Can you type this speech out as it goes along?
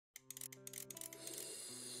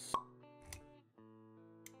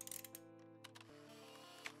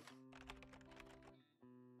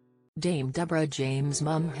Dame Deborah James'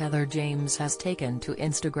 mum Heather James has taken to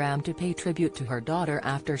Instagram to pay tribute to her daughter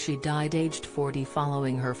after she died aged 40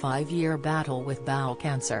 following her 5-year battle with bowel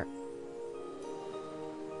cancer.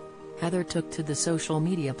 Heather took to the social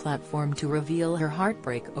media platform to reveal her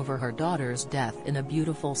heartbreak over her daughter's death in a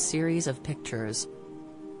beautiful series of pictures.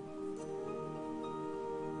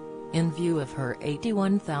 In view of her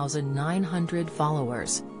 81,900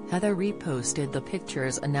 followers, Heather reposted the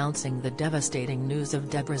pictures announcing the devastating news of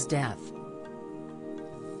Deborah's death.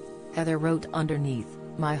 Heather wrote underneath,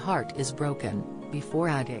 "My heart is broken," before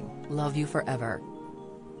adding, "Love you forever."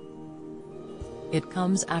 It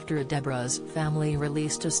comes after Deborah's family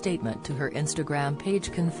released a statement to her Instagram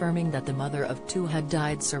page confirming that the mother of two had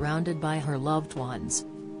died surrounded by her loved ones.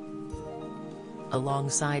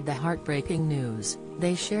 Alongside the heartbreaking news,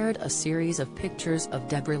 they shared a series of pictures of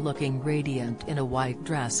Deborah looking radiant in a white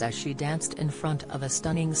dress as she danced in front of a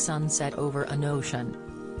stunning sunset over an ocean.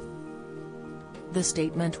 The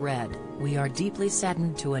statement read, "We are deeply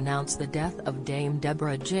saddened to announce the death of Dame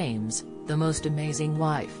Deborah James, the most amazing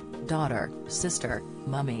wife, daughter, sister,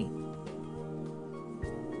 mummy.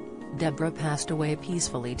 Deborah passed away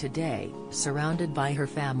peacefully today, surrounded by her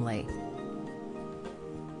family."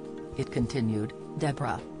 It continued,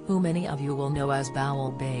 "Deborah, who many of you will know as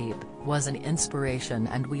Bowel Babe, was an inspiration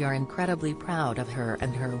and we are incredibly proud of her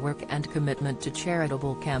and her work and commitment to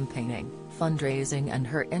charitable campaigning, fundraising and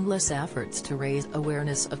her endless efforts to raise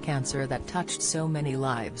awareness of cancer that touched so many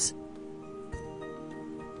lives."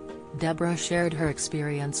 Deborah shared her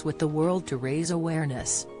experience with the world to raise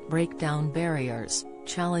awareness, break down barriers,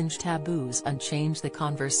 challenge taboos and change the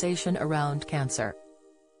conversation around cancer.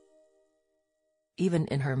 Even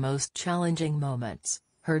in her most challenging moments,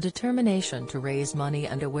 her determination to raise money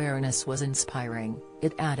and awareness was inspiring,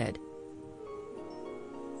 it added.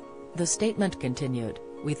 The statement continued,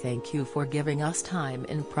 "We thank you for giving us time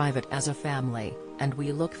in private as a family, and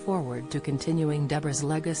we look forward to continuing Deborah's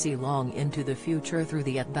legacy long into the future through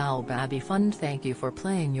the @Bowel Baby Fund. Thank you for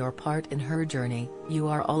playing your part in her journey, you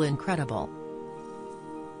are all incredible."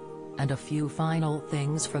 And a few final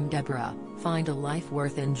things from Deborah: find a life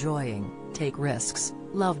worth enjoying, take risks,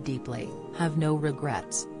 love deeply, have no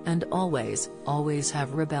regrets, and always, always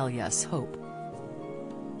have rebellious hope.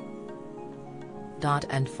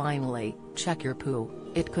 And finally, check your poo,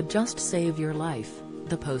 it could just save your life,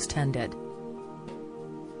 the post ended.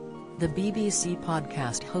 The BBC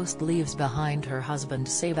podcast host leaves behind her husband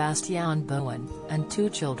Sebastian Bowen, and two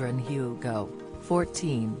children Hugo,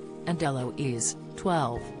 14, and Eloise,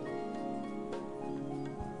 12.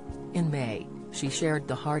 In May, she shared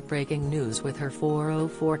the heartbreaking news with her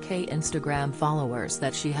 404k Instagram followers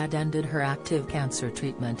that she had ended her active cancer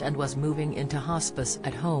treatment and was moving into hospice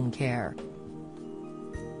at home care.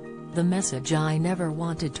 "The message I never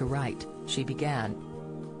wanted to write," she began.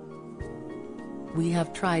 "We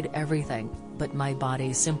have tried everything, but my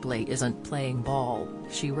body simply isn't playing ball,"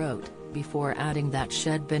 she wrote, before adding that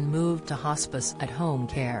she'd been moved to hospice at home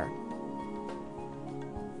care.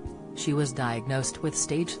 She was diagnosed with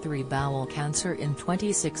stage 3 bowel cancer in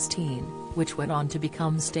 2016, which went on to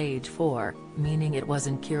become stage 4, meaning it was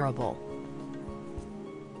incurable.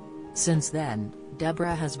 Since then,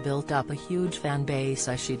 Deborah has built up a huge fan base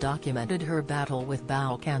as she documented her battle with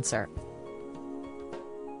bowel cancer.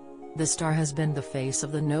 The star has been the face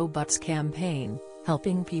of the No Buts campaign,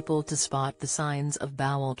 helping people to spot the signs of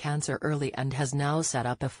bowel cancer early, and has now set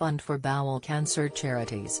up a fund for bowel cancer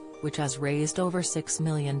charities, which has raised over £6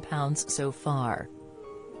 million so far.